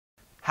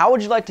How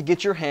would you like to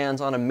get your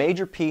hands on a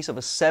major piece of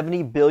a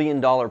 $70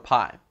 billion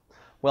pie?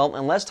 Well,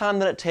 in less time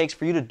than it takes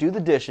for you to do the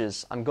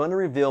dishes, I'm going to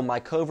reveal my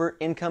covert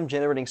income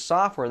generating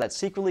software that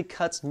secretly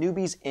cuts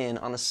newbies in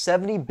on a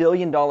 $70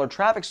 billion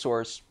traffic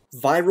source,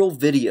 viral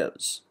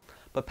videos.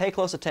 But pay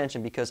close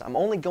attention because I'm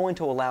only going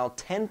to allow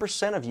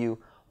 10% of you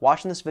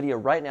watching this video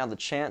right now the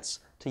chance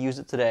to use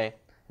it today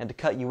and to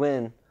cut you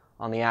in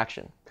on the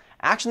action.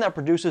 Action that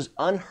produces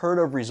unheard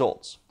of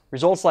results.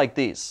 Results like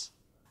these.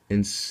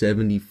 And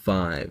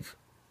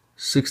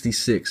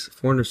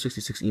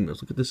 466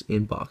 emails. Look at this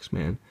inbox,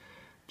 man.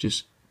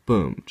 Just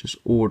boom, just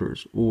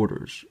orders,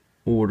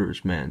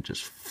 man,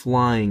 just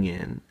flying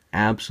in.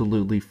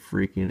 Absolutely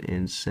freaking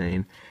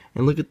insane.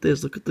 And look at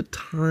this, look at the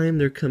time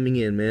they're coming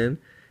in, man.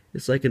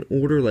 It's like an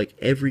order like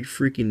every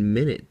freaking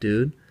minute,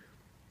 dude.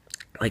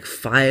 Like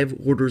 5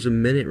 orders a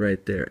minute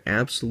right there.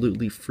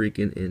 Absolutely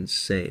freaking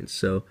insane.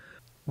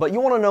 But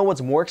you want to know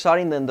what's more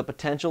exciting than the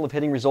potential of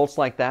hitting results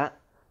like that?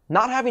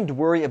 Not having to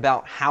worry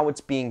about how it's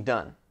being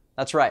done.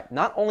 That's right,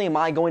 not only am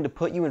I going to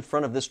put you in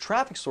front of this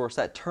traffic source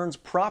that turns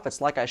profits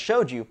like I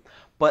showed you,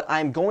 but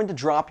I'm going to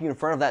drop you in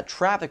front of that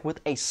traffic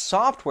with a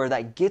software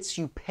that gets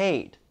you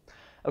paid.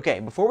 Okay,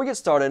 before we get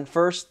started,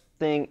 first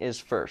thing is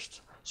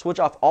first. Switch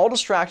off all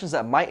distractions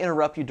that might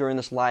interrupt you during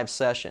this live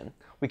session.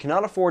 We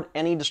cannot afford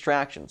any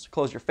distractions.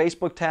 Close your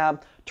Facebook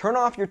tab, turn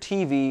off your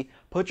TV,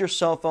 put your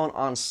cell phone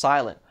on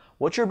silent.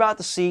 What you're about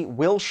to see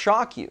will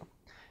shock you.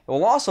 It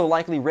will also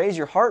likely raise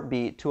your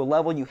heartbeat to a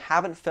level you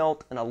haven't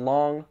felt in a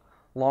long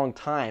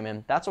time,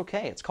 and that's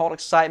okay. It's called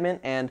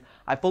excitement, and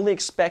I fully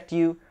expect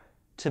you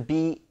to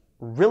be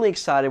really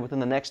excited within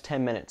the next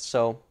 10 minutes,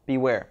 so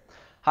beware.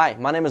 Hi,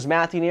 my name is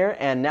Matthew Neer,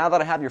 and now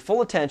that I have your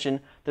full attention,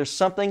 there's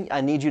something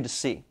I need you to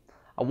see.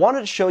 I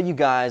wanted to show you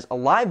guys a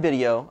live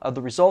video of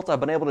the results I've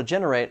been able to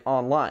generate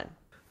online.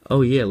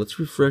 Oh yeah, let's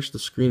refresh the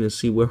screen and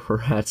see where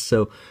we're at.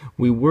 So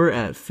we were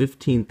at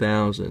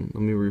 15,000. Let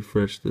me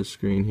refresh this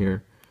screen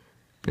here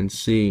and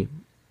see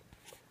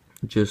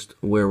just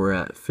where we're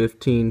at.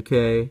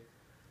 15K.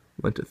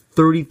 Went to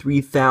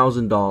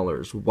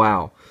 $33,000.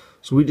 Wow.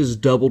 So we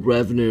just doubled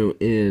revenue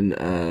in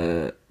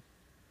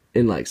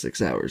like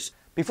 6 hours.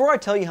 Before I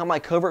tell you how my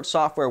covert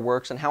software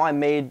works and how I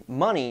made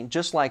money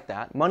just like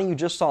that, money you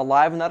just saw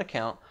live in that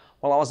account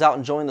while I was out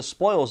enjoying the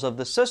spoils of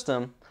this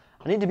system,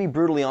 I need to be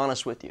brutally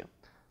honest with you.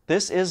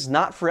 This is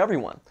not for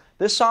everyone.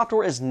 This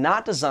software is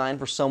not designed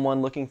for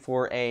someone looking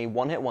for a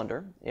one-hit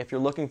wonder. If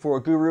you're looking for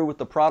a guru with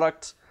the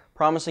product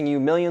promising you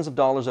millions of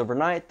dollars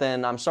overnight,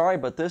 then I'm sorry,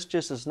 but this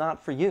just is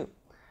not for you.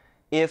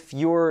 If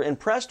you're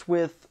impressed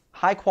with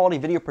high-quality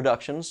video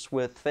productions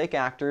with fake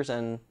actors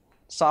and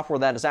software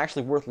that is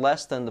actually worth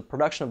less than the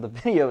production of the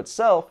video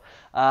itself,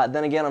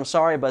 then again, I'm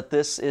sorry, but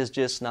this is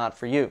just not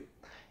for you.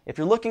 If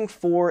you're looking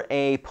for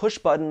a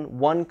push-button,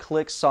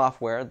 one-click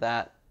software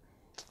that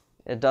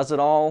it does it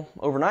all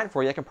overnight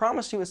for you, I can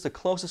promise you it's the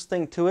closest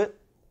thing to it,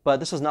 but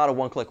this is not a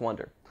one-click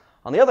wonder.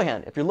 On the other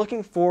hand, if you're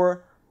looking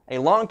for a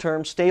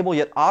long-term, stable,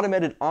 yet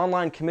automated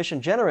online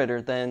commission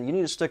generator, then you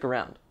need to stick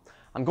around.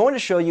 I'm going to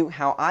show you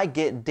how I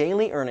get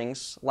daily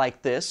earnings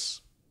like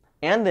this,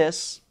 and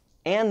this,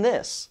 and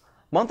this,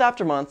 month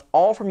after month,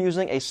 all from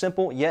using a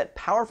simple yet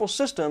powerful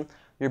system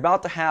you're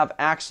about to have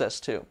access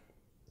to.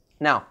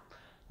 Now,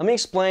 let me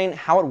explain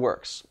how it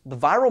works. The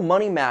viral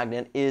money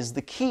magnet is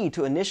the key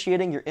to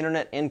initiating your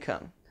internet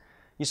income.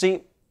 You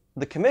see,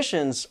 the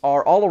commissions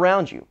are all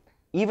around you,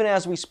 even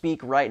as we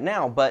speak right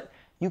now, but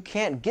you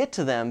can't get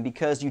to them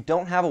because you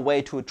don't have a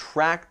way to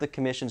attract the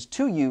commissions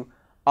to you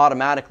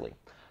automatically.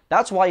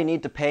 That's why you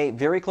need to pay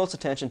very close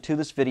attention to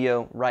this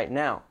video right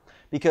now,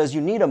 because you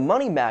need a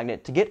money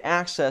magnet to get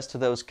access to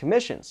those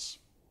commissions.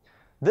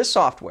 This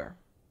software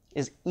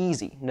is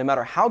easy. No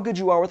matter how good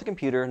you are with a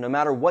computer, no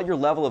matter what your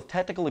level of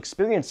technical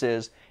experience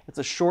is, it's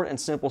a short and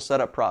simple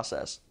setup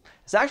process.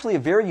 It's actually a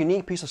very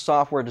unique piece of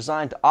software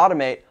designed to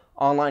automate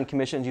online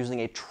commissions using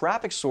a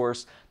traffic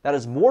source that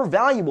is more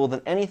valuable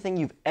than anything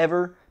you've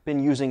ever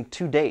been using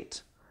to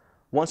date.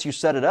 Once you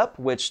set it up,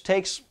 which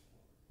takes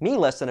me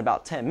less than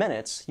about 10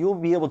 minutes, you will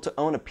be able to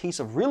own a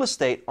piece of real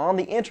estate on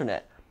the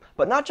internet,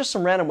 but not just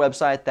some random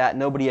website that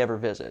nobody ever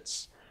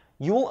visits.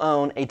 You will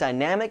own a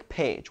dynamic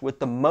page with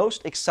the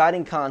most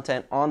exciting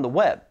content on the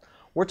web.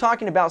 We're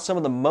talking about some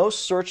of the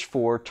most searched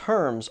for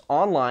terms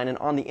online and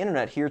on the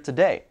internet here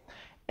today.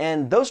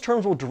 And those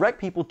terms will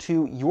direct people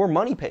to your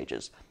money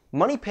pages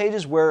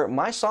where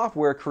my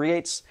software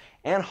creates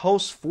and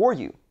hosts for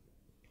you.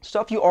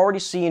 Stuff you already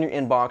see in your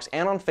inbox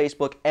and on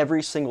Facebook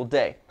every single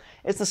day.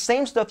 It's the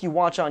same stuff you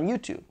watch on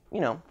YouTube.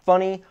 You know,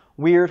 funny,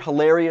 weird,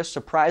 hilarious,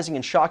 surprising,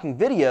 and shocking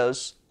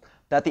videos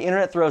that the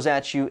internet throws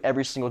at you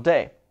every single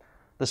day.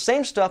 The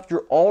same stuff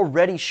you're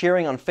already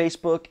sharing on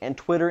Facebook and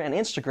Twitter and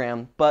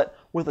Instagram, but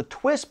with a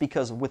twist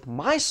because with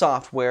my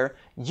software,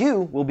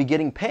 you will be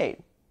getting paid.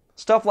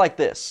 Stuff like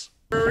this.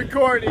 We're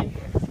recording.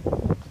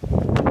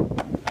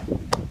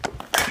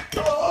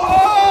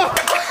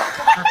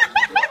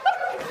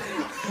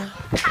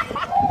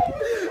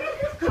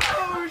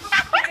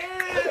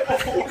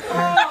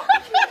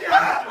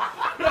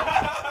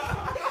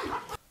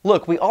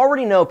 Look, we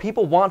already know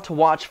people want to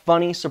watch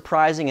funny,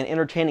 surprising, and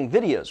entertaining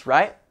videos,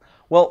 right?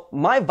 Well,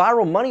 my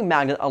viral money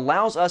magnet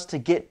allows us to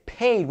get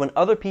paid when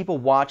other people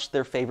watch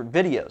their favorite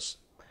videos.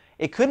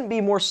 It couldn't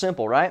be more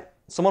simple, right?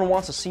 Someone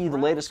wants to see the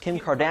latest Kim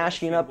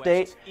Kardashian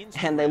update,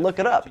 and they look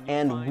it up,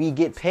 and we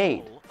get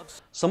paid.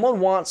 Someone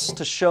wants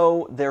to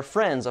show their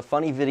friends a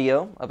funny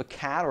video of a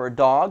cat or a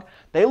dog,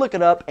 they look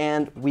it up,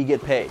 and we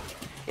get paid.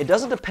 It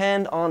doesn't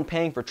depend on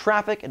paying for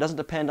traffic, it doesn't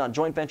depend on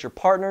joint venture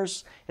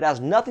partners, it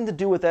has nothing to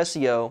do with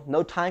SEO,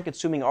 no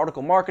time-consuming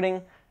article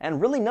marketing, and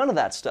really none of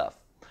that stuff.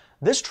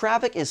 This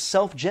traffic is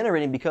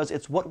self-generating because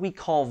it's what we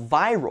call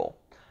viral.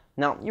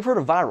 Now, you've heard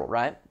of viral,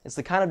 right? It's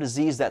the kind of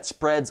disease that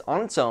spreads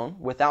on its own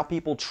without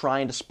people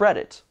trying to spread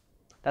it.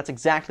 That's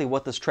exactly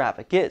what this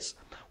traffic is.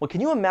 Well,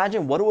 can you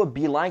imagine what it would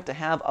be like to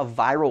have a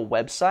viral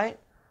website?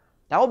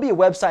 That would be a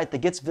website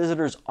that gets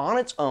visitors on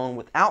its own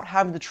without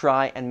having to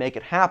try and make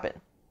it happen.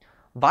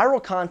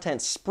 Viral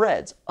content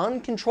spreads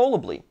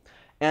uncontrollably,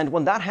 and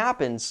when that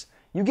happens,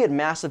 you get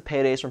massive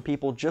paydays from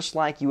people just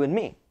like you and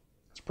me.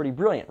 It's pretty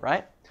brilliant,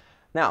 right?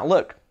 Now,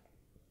 look,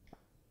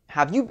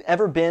 have you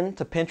ever been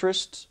to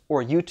Pinterest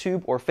or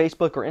YouTube or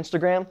Facebook or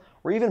Instagram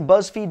or even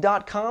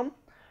BuzzFeed.com?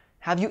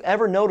 Have you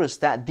ever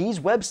noticed that these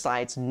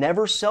websites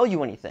never sell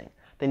you anything?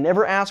 They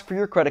never ask for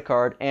your credit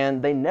card,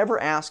 and they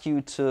never ask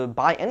you to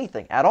buy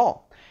anything at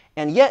all.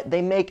 And yet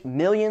they make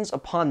millions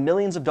upon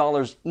millions of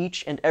dollars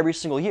each and every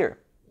single year.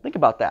 Think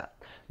about that.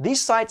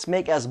 These sites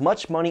make as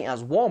much money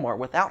as Walmart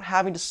without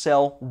having to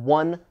sell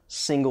one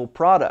single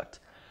product.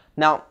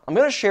 Now, I'm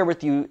going to share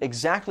with you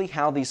exactly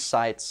how these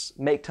sites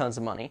make tons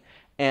of money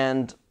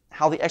and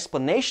how the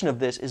explanation of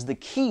this is the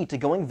key to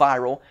going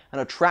viral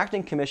and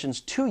attracting commissions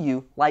to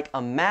you like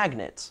a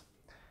magnet.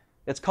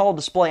 It's called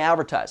display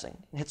advertising.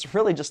 It's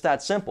really just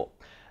that simple.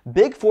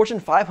 Big Fortune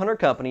 500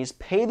 companies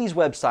pay these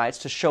websites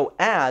to show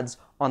ads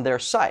on their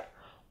site.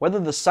 Whether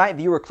the site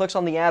viewer clicks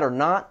on the ad or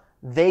not,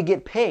 they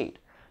get paid.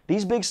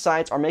 These big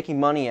sites are making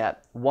money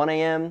at 1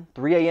 a.m.,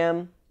 3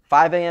 a.m.,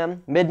 5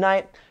 a.m.,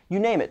 midnight, you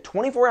name it,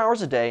 24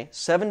 hours a day,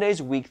 7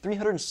 days a week,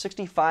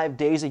 365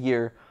 days a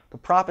year. The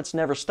profits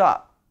never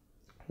stop.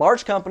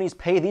 Large companies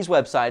pay these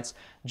websites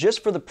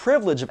just for the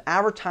privilege of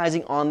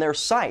advertising on their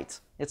site.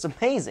 It's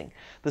amazing.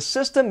 The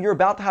system you're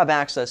about to have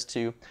access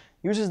to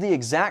uses the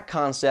exact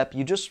concept.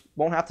 You just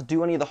won't have to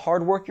do any of the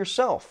hard work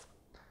yourself.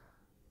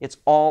 It's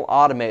all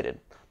automated.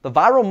 The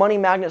Viral Money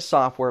Magnet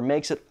software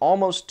makes it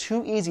almost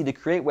too easy to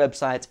create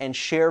websites and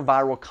share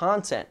viral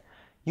content.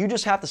 You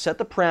just have to set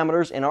the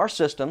parameters in our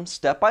system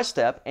step by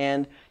step,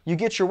 and you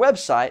get your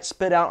website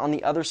spit out on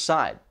the other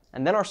side.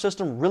 And then our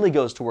system really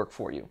goes to work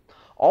for you.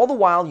 All the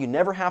while, you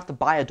never have to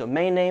buy a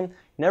domain name, you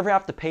never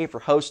have to pay for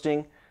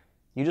hosting.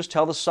 You just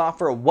tell the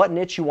software what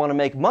niche you want to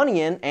make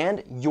money in,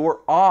 and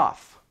you're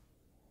off.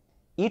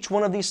 Each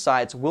one of these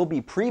sites will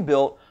be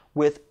pre-built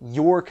with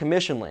your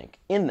commission link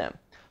in them.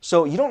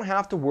 So you don't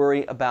have to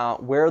worry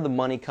about where the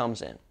money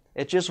comes in.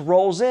 It just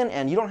rolls in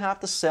and you don't have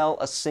to sell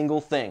a single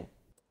thing.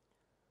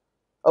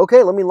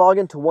 Okay, let me log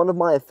into one of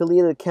my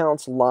affiliated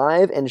accounts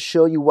live and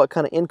show you what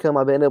kind of income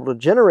I've been able to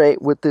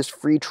generate with this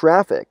free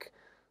traffic.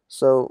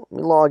 So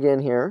let me log in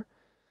here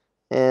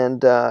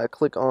and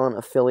click on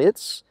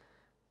affiliates.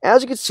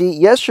 As you can see,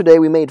 yesterday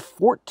we made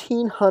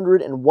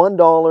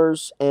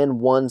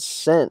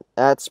 $1,401.01.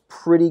 That's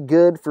pretty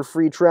good for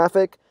free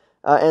traffic.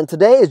 And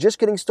today is just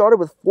getting started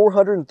with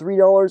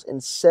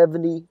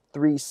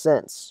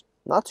 $403.73.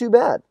 Not too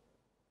bad.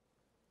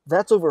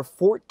 That's over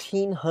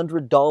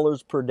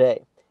 $1,400 per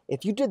day.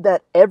 If you did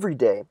that every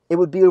day, it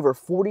would be over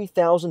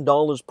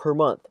 $40,000 per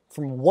month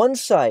from one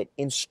site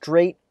in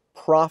straight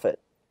profit.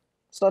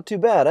 It's not too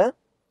bad, huh?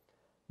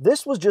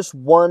 This was just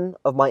one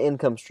of my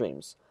income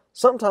streams.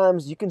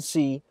 Sometimes you can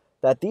see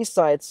that these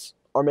sites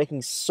are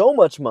making so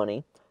much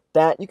money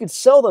that you can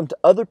sell them to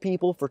other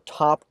people for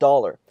top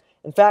dollar.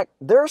 In fact,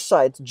 there are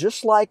sites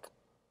just like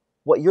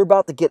what you're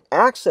about to get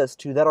access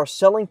to that are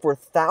selling for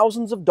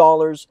thousands of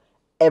dollars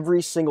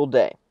every single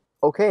day.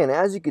 Okay, and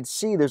as you can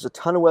see, there's a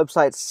ton of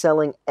websites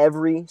selling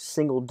every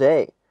single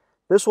day.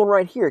 This one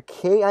right here,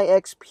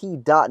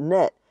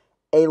 KIXP.net,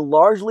 a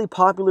largely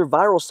popular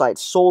viral site,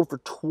 sold for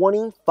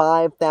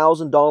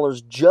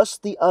 $25,000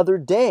 just the other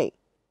day.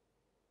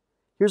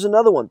 Here's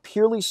another one,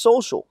 Purely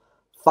Social,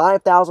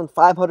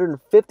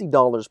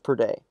 $5,550 per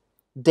day.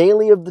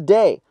 Daily of the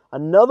Day,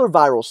 another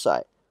viral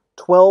site,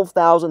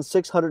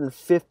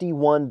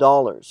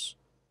 $12,651.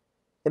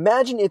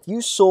 Imagine if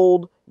you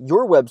sold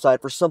your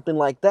website for something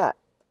like that.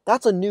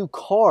 That's a new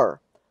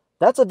car.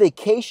 That's a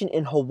vacation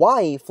in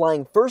Hawaii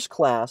flying first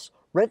class,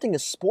 renting a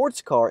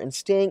sports car, and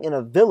staying in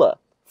a villa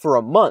for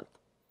a month.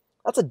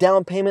 That's a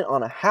down payment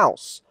on a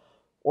house,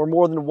 or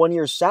more than 1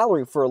 year's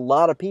salary for a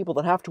lot of people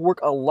that have to work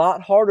a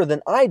lot harder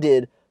than I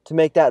did to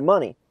make that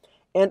money.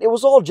 And it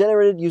was all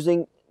generated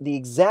using the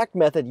exact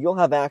method you'll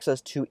have access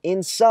to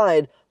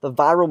inside the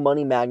Viral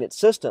Money Magnet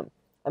system.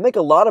 I make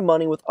a lot of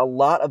money with a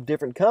lot of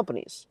different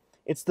companies.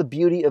 It's the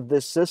beauty of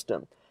this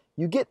system.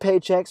 You get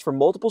paychecks from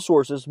multiple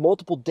sources,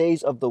 multiple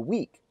days of the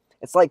week.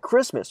 It's like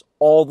Christmas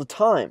all the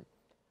time.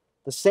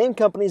 The same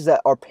companies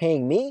that are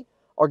paying me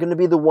are going to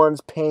be the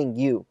ones paying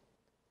you.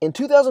 In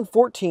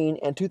 2014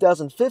 and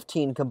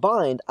 2015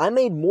 combined, I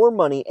made more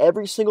money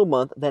every single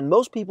month than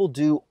most people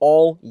do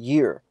all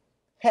year.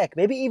 Heck,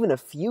 maybe even a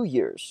few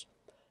years.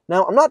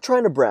 Now, I'm not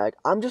trying to brag,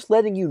 I'm just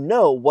letting you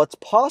know what's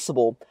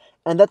possible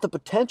and that the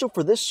potential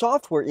for this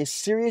software is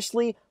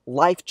seriously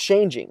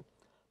life-changing.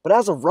 But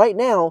as of right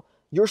now,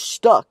 you're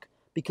stuck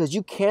because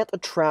you can't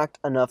attract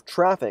enough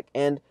traffic,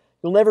 and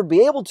you'll never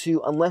be able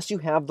to unless you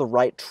have the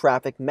right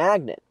traffic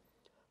magnet.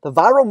 The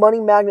Viral Money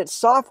Magnet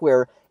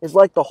software is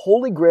like the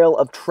holy grail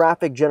of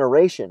traffic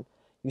generation.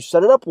 You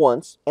set it up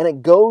once, and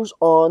it goes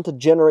on to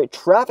generate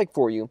traffic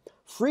for you,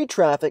 free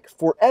traffic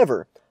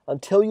forever,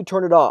 until you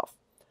turn it off.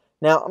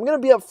 Now, I'm going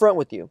to be upfront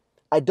with you.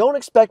 I don't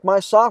expect my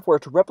software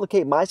to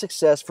replicate my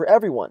success for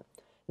everyone.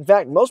 In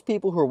fact, most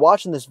people who are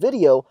watching this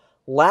video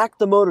lack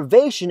the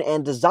motivation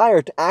and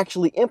desire to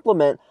actually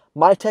implement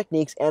my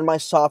techniques and my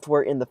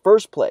software in the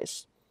first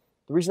place.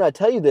 The reason I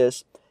tell you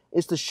this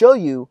is to show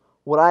you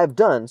what I have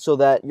done so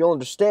that you'll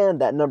understand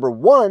that, number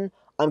one,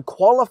 I'm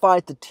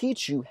qualified to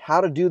teach you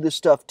how to do this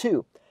stuff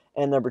too.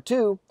 And number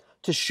two,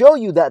 to show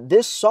you that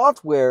this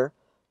software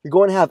you're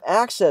going to have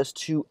access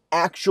to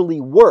actually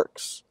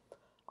works.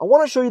 I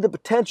want to show you the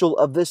potential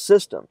of this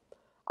system.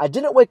 I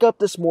didn't wake up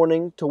this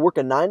morning to work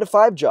a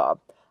 9-to-5 job.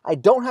 I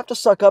don't have to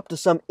suck up to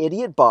some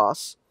idiot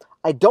boss.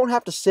 I don't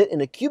have to sit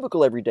in a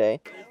cubicle every day.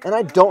 And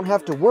I don't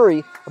have to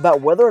worry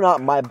about whether or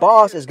not my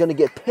boss is going to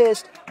get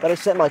pissed that I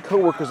sent my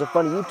coworkers a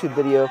funny YouTube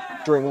video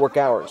during work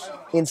hours.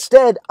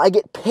 Instead, I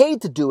get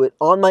paid to do it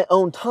on my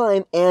own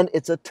time, and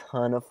it's a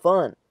ton of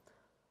fun.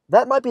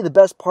 That might be the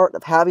best part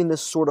of having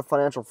this sort of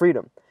financial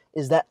freedom,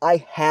 is that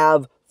I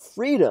have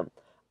freedom.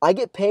 I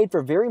get paid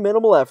for very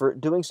minimal effort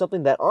doing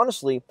something that,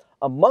 honestly,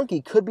 a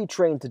monkey could be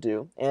trained to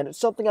do, and it's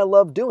something I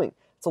love doing.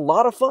 It's a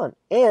lot of fun,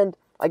 and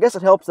I guess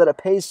it helps that it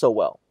pays so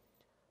well.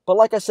 But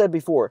like I said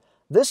before,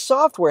 this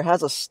software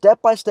has a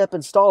step-by-step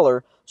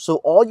installer, so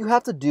all you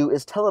have to do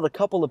is tell it a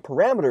couple of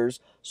parameters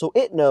so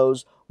it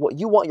knows what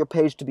you want your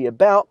page to be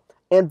about,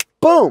 and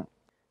boom!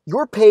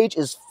 Your page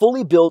is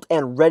fully built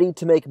and ready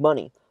to make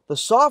money. The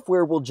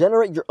software will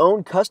generate your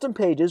own custom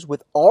pages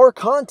with our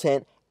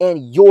content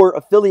and your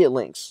affiliate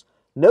links.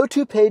 No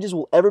two pages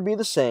will ever be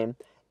the same,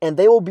 and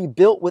they will be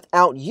built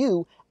without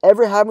you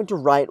ever having to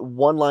write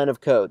one line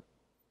of code.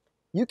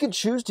 You can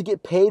choose to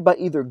get paid by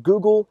either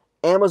Google,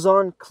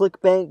 Amazon,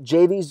 ClickBank,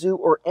 JVZoo,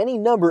 or any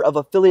number of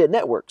affiliate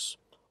networks.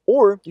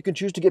 Or you can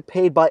choose to get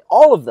paid by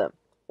all of them,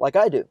 like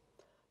I do.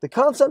 The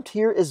concept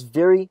here is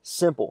very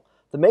simple.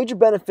 The major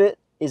benefit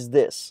is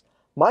this.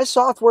 My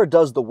software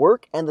does the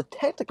work and the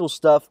technical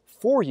stuff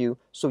for you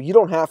so you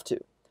don't have to.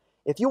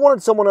 If you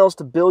wanted someone else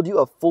to build you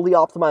a fully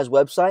optimized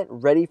website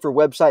ready for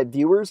website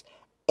viewers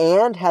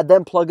and had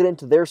them plug it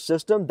into their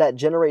system that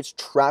generates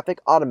traffic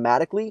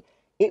automatically,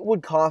 it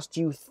would cost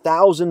you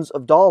thousands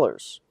of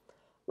dollars.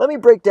 Let me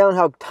break down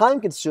how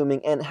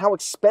time-consuming and how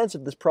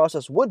expensive this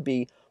process would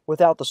be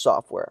without the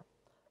software.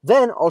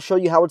 Then I'll show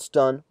you how it's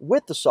done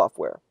with the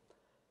software.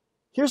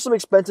 Here's some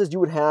expenses you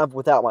would have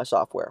without my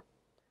software.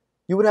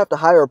 You would have to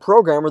hire a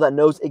programmer that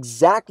knows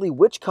exactly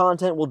which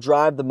content will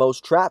drive the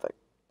most traffic.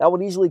 That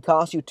would easily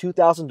cost you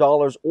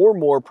 $2,000 or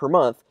more per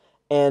month,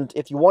 and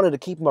if you wanted to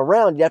keep him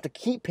around, you'd have to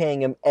keep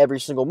paying him every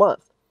single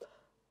month.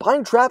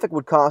 Buying traffic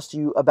would cost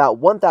you about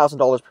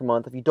 $1,000 per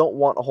month if you don't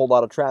want a whole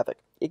lot of traffic.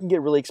 It can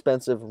get really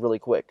expensive really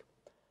quick.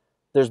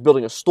 There's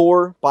building a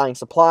store, buying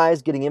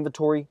supplies, getting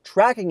inventory,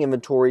 tracking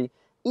inventory,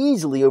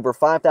 easily over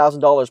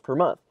 $5,000 per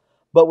month.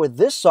 But with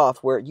this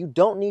software, you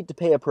don't need to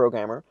pay a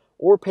programmer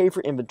or pay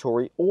for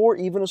inventory or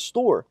even a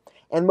store.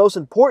 And most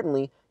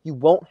importantly, you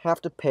won't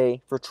have to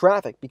pay for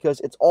traffic because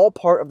it's all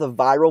part of the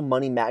Viral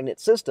Money Magnet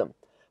system.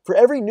 For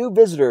every new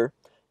visitor,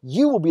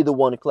 you will be the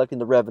one collecting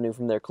the revenue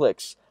from their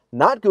clicks.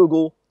 Not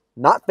Google,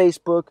 not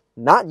Facebook,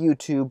 not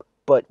YouTube,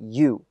 but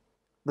you.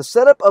 The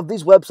setup of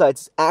these websites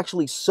is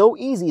actually so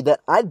easy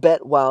that I'd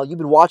bet while you've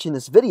been watching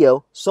this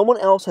video, someone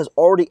else has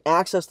already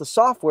accessed the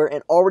software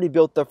and already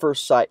built their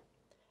first site,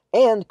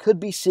 and could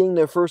be seeing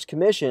their first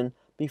commission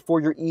before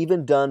you're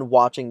even done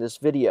watching this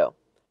video.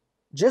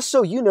 Just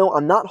so you know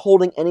I'm not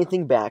holding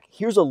anything back,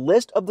 here's a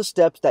list of the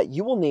steps that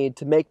you will need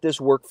to make this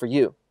work for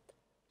you.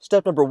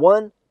 Step number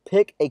 1,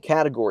 pick a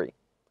category.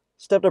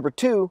 Step number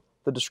 2,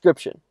 the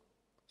description.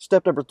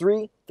 Step number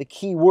 3, the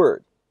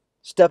keyword.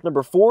 Step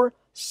number 4,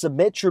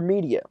 submit your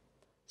media.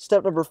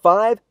 Step number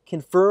 5,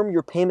 confirm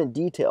your payment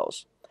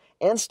details.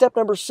 And step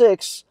number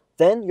 6,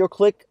 then you'll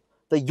click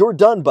the You're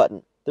Done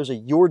button. There's a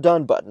You're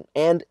Done button,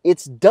 and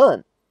it's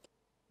done.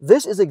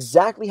 This is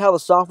exactly how the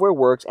software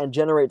works and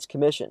generates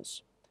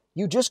commissions.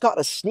 You just got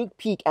a sneak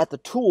peek at the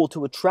tool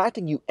to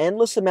attracting you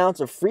endless amounts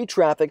of free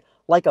traffic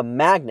like a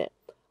magnet.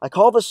 I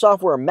call this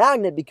software a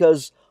magnet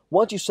because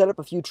once you set up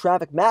a few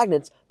traffic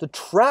magnets, the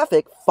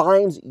traffic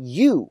finds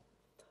you.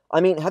 I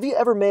mean, have you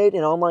ever made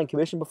an online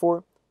commission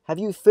before? Have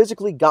you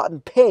physically gotten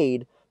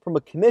paid from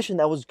a commission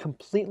that was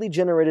completely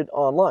generated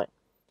online?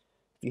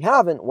 If you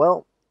haven't,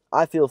 well,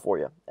 I feel for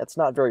you. It's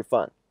not very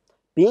fun.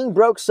 Being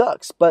broke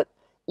sucks, but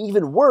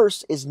even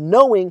worse is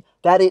knowing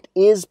that it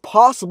is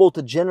possible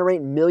to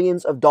generate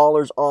millions of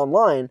dollars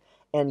online,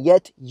 and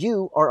yet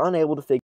you are unable to figure